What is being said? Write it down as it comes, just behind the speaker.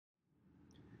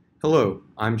Hello,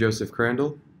 I'm Joseph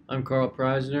Crandall. I'm Carl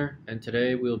Preisner, and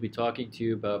today we'll be talking to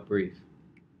you about BRIEF.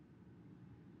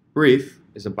 BRIEF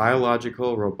is a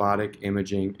biological robotic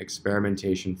imaging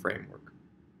experimentation framework.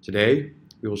 Today,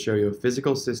 we will show you a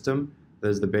physical system that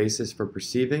is the basis for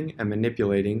perceiving and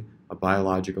manipulating a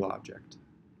biological object.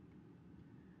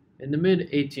 In the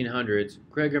mid-1800s,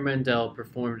 Gregor Mendel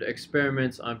performed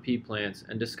experiments on pea plants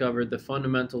and discovered the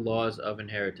fundamental laws of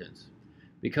inheritance.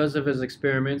 Because of his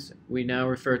experiments, we now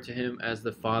refer to him as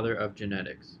the father of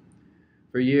genetics.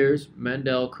 For years,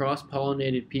 Mendel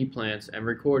cross-pollinated pea plants and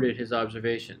recorded his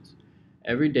observations.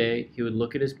 Every day, he would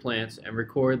look at his plants and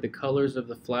record the colors of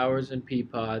the flowers and pea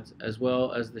pods, as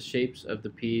well as the shapes of the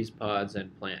peas, pods,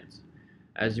 and plants.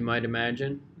 As you might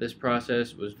imagine, this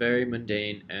process was very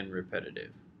mundane and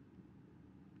repetitive.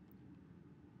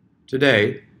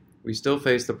 Today, we still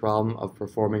face the problem of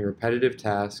performing repetitive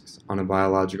tasks on a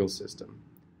biological system.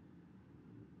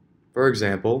 For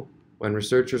example, when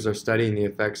researchers are studying the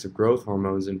effects of growth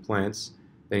hormones in plants,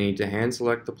 they need to hand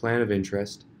select the plant of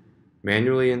interest,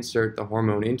 manually insert the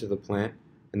hormone into the plant,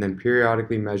 and then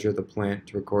periodically measure the plant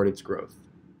to record its growth.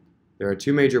 There are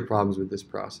two major problems with this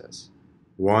process.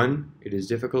 One, it is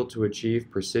difficult to achieve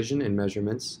precision in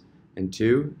measurements, and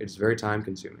two, it is very time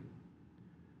consuming.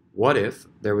 What if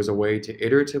there was a way to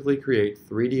iteratively create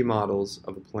 3D models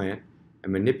of a plant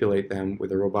and manipulate them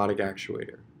with a robotic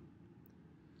actuator?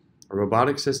 A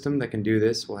robotic system that can do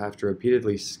this will have to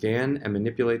repeatedly scan and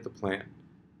manipulate the plant,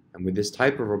 and with this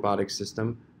type of robotic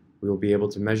system, we will be able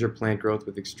to measure plant growth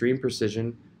with extreme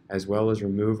precision as well as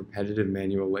remove repetitive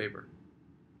manual labor.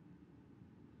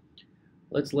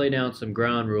 Let's lay down some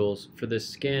ground rules for this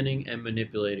scanning and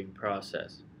manipulating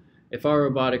process. If our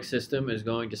robotic system is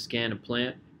going to scan a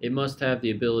plant, it must have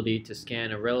the ability to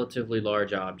scan a relatively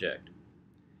large object.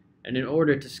 And in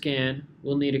order to scan,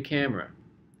 we'll need a camera.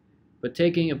 But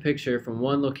taking a picture from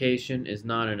one location is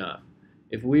not enough.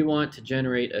 If we want to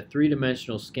generate a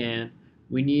three-dimensional scan,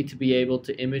 we need to be able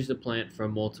to image the plant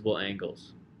from multiple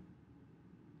angles.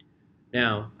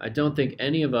 Now, I don't think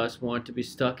any of us want to be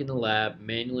stuck in the lab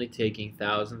manually taking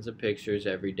thousands of pictures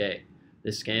every day.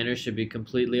 The scanner should be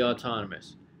completely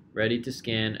autonomous, ready to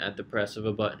scan at the press of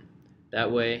a button.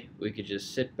 That way, we could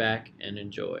just sit back and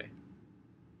enjoy.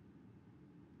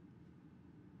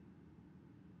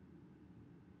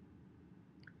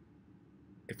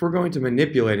 If we're going to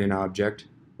manipulate an object,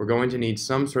 we're going to need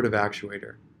some sort of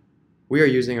actuator. We are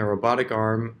using a robotic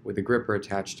arm with a gripper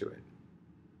attached to it.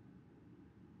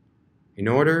 In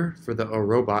order for the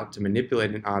robot to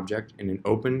manipulate an object in an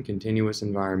open, continuous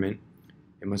environment,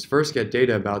 it must first get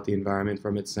data about the environment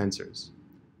from its sensors.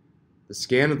 The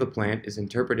scan of the plant is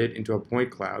interpreted into a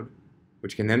point cloud,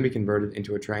 which can then be converted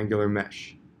into a triangular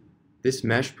mesh. This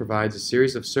mesh provides a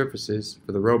series of surfaces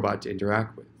for the robot to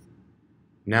interact with.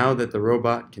 Now that the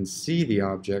robot can see the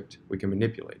object, we can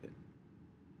manipulate it.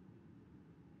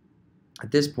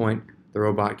 At this point, the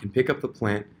robot can pick up the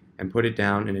plant and put it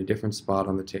down in a different spot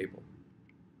on the table.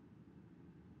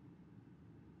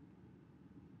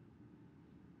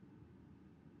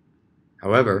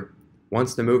 However,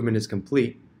 once the movement is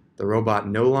complete, the robot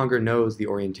no longer knows the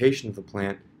orientation of the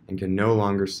plant and can no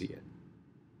longer see it.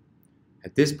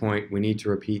 At this point, we need to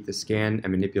repeat the scan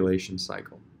and manipulation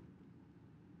cycle.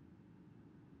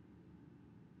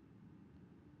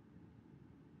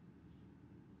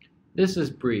 This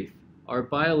is BRIEF, our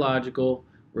biological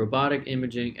robotic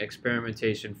imaging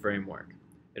experimentation framework.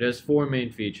 It has four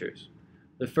main features.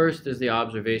 The first is the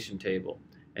observation table.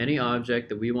 Any object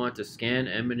that we want to scan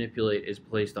and manipulate is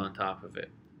placed on top of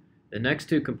it. The next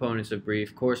two components of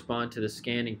BRIEF correspond to the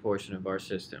scanning portion of our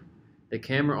system. The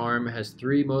camera arm has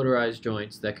three motorized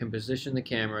joints that can position the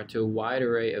camera to a wide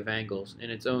array of angles in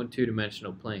its own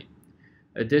two-dimensional plane.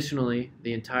 Additionally,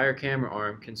 the entire camera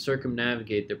arm can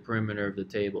circumnavigate the perimeter of the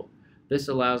table. This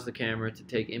allows the camera to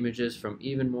take images from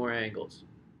even more angles.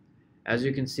 As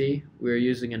you can see, we are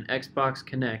using an Xbox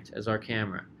Kinect as our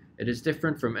camera. It is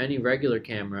different from any regular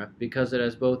camera because it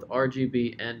has both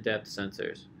RGB and depth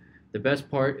sensors. The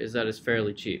best part is that it's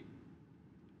fairly cheap.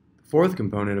 The fourth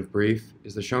component of BRIEF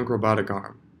is the Shunk robotic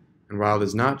arm, and while it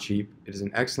is not cheap, it is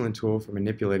an excellent tool for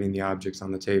manipulating the objects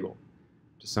on the table.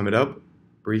 To sum it up,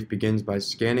 BRIEF begins by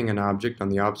scanning an object on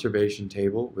the observation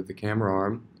table with the camera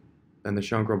arm. Then the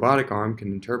Shunk robotic arm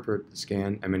can interpret the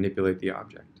scan and manipulate the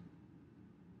object.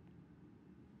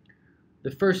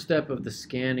 The first step of the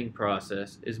scanning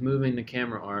process is moving the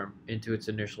camera arm into its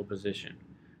initial position.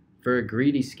 For a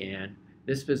greedy scan,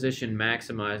 this position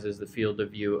maximizes the field of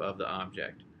view of the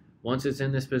object. Once it's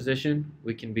in this position,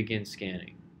 we can begin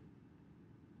scanning.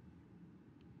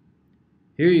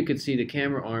 Here you can see the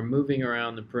camera arm moving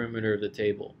around the perimeter of the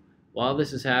table. While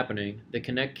this is happening, the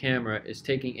Kinect camera is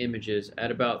taking images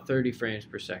at about 30 frames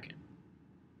per second.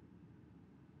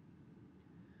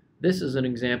 This is an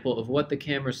example of what the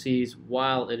camera sees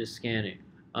while it is scanning.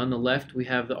 On the left, we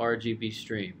have the RGB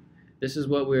stream. This is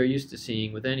what we are used to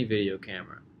seeing with any video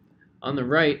camera. On the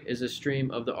right is a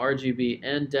stream of the RGB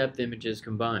and depth images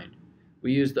combined.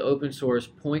 We use the open source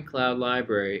Point Cloud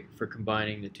library for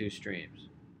combining the two streams.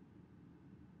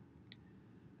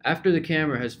 After the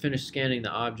camera has finished scanning the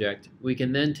object, we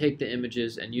can then take the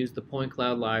images and use the Point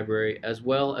Cloud library as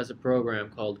well as a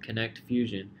program called Kinect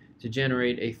Fusion to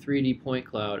generate a 3D point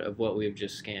cloud of what we have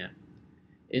just scanned.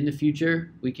 In the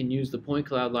future, we can use the Point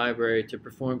Cloud library to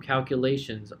perform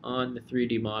calculations on the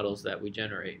 3D models that we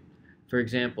generate. For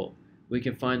example, we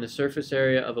can find the surface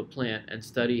area of a plant and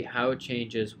study how it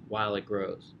changes while it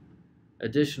grows.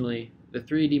 Additionally, the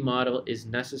 3D model is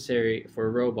necessary for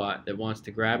a robot that wants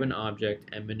to grab an object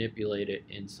and manipulate it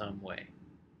in some way.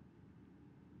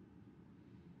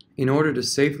 In order to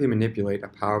safely manipulate a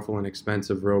powerful and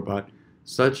expensive robot,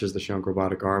 such as the Shunk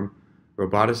robotic arm,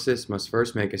 roboticists must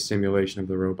first make a simulation of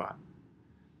the robot.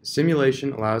 The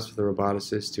simulation allows for the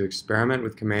roboticist to experiment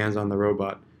with commands on the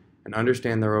robot and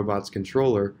understand the robot's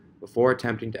controller before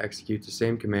attempting to execute the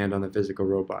same command on the physical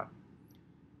robot.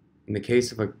 In the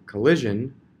case of a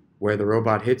collision, where the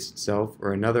robot hits itself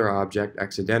or another object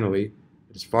accidentally,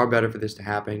 it is far better for this to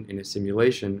happen in a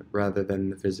simulation rather than in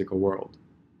the physical world.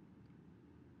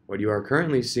 What you are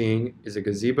currently seeing is a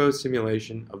gazebo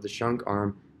simulation of the Shunk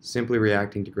arm simply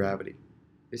reacting to gravity.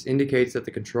 This indicates that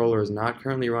the controller is not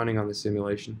currently running on the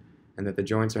simulation and that the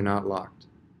joints are not locked.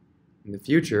 In the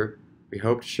future, we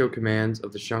hope to show commands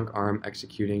of the Shunk arm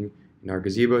executing in our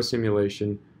gazebo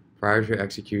simulation prior to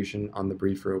execution on the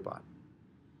brief robot.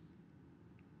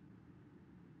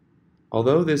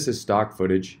 Although this is stock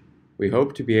footage, we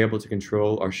hope to be able to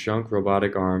control our Shunk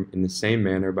robotic arm in the same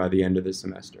manner by the end of the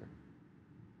semester.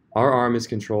 Our arm is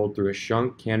controlled through a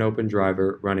Shunk CANopen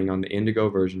driver running on the Indigo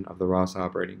version of the ROS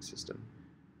operating system.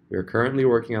 We are currently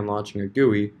working on launching a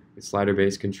GUI with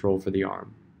slider-based control for the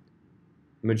arm.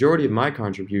 The majority of my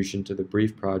contribution to the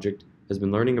brief project has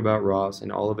been learning about ROS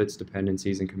and all of its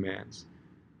dependencies and commands.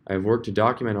 I have worked to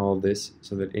document all of this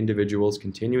so that individuals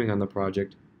continuing on the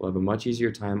project will have a much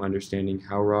easier time understanding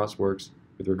how ROS works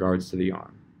with regards to the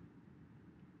arm.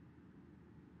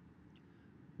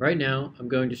 Right now, I'm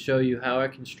going to show you how I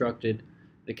constructed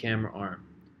the camera arm.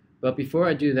 But before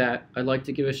I do that, I'd like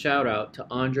to give a shout out to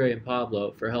Andre and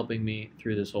Pablo for helping me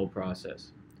through this whole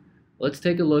process. Let's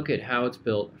take a look at how it's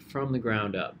built from the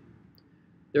ground up.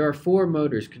 There are 4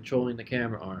 motors controlling the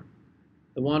camera arm.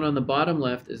 The one on the bottom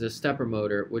left is a stepper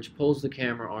motor which pulls the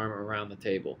camera arm around the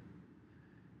table.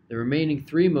 The remaining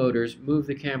 3 motors move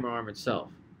the camera arm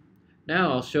itself.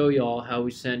 Now I'll show you all how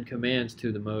we send commands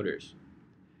to the motors.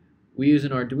 We use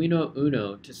an Arduino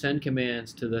Uno to send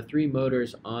commands to the 3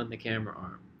 motors on the camera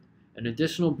arm. An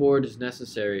additional board is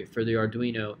necessary for the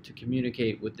Arduino to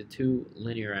communicate with the 2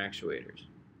 linear actuators.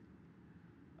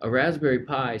 A Raspberry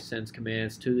Pi sends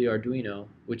commands to the Arduino,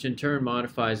 which in turn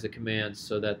modifies the commands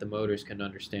so that the motors can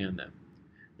understand them.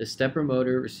 The stepper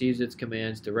motor receives its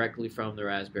commands directly from the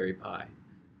Raspberry Pi.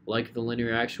 Like the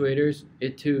linear actuators,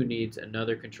 it too needs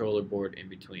another controller board in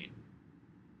between.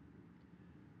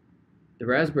 The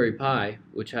Raspberry Pi,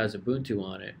 which has Ubuntu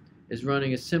on it, is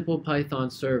running a simple Python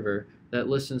server that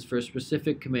listens for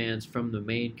specific commands from the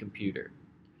main computer.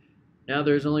 Now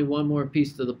there's only one more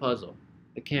piece to the puzzle,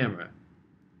 the camera.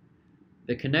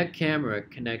 The Kinect camera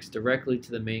connects directly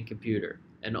to the main computer,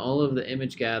 and all of the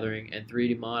image gathering and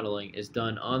 3D modeling is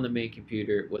done on the main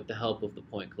computer with the help of the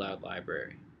Point Cloud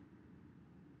library.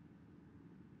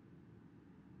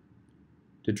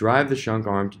 To drive the Shunk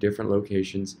arm to different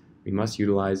locations, we must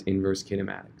utilize inverse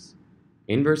kinematics.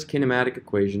 Inverse kinematic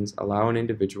equations allow an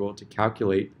individual to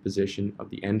calculate the position of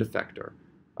the end effector,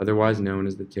 otherwise known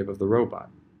as the tip of the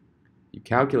robot. You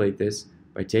calculate this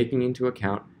by taking into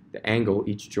account the angle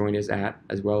each joint is at,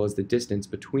 as well as the distance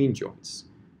between joints.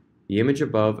 The image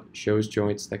above shows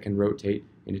joints that can rotate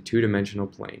in a 2-dimensional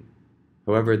plane.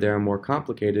 However, there are more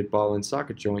complicated ball and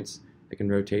socket joints that can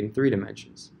rotate in 3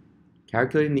 dimensions.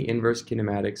 Calculating the inverse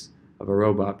kinematics of a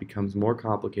robot becomes more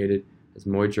complicated as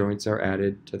more joints are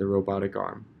added to the robotic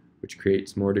arm, which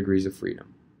creates more degrees of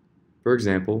freedom. For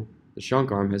example, the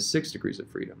Shunk arm has 6 degrees of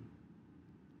freedom.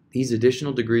 These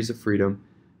additional degrees of freedom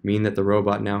mean that the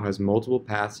robot now has multiple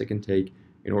paths it can take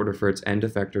in order for its end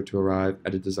effector to arrive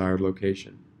at a desired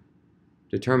location.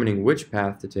 Determining which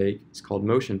path to take is called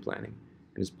motion planning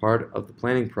and is part of the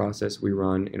planning process we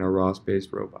run in our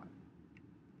ROS-based robot.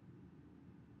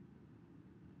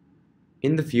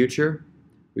 In the future,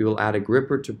 We will add a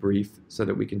gripper to Brief so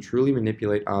that we can truly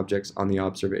manipulate objects on the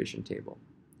observation table.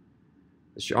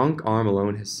 The Schonk arm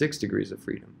alone has 6 degrees of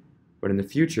freedom, but in the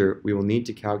future we will need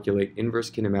to calculate inverse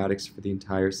kinematics for the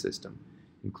entire system,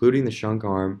 including the Schonk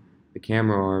arm, the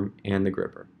camera arm, and the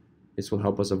gripper. This will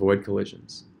help us avoid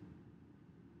collisions.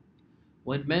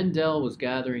 When Mendel was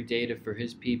gathering data for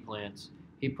his pea plants,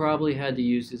 he probably had to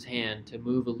use his hand to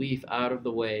move a leaf out of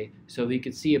the way so he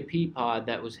could see a pea pod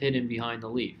that was hidden behind the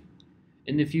leaf.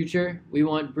 In the future, we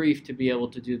want Brief to be able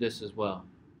to do this as well.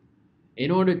 In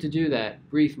order to do that,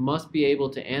 Brief must be able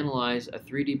to analyze a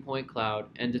 3D point cloud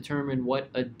and determine what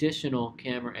additional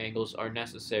camera angles are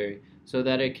necessary so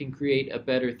that it can create a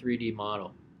better 3D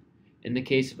model. In the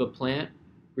case of a plant,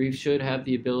 Brief should have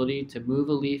the ability to move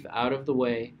a leaf out of the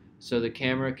way so the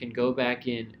camera can go back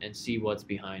in and see what's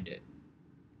behind it.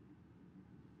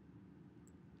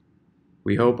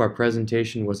 We hope our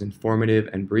presentation was informative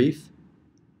and brief.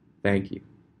 Thank you.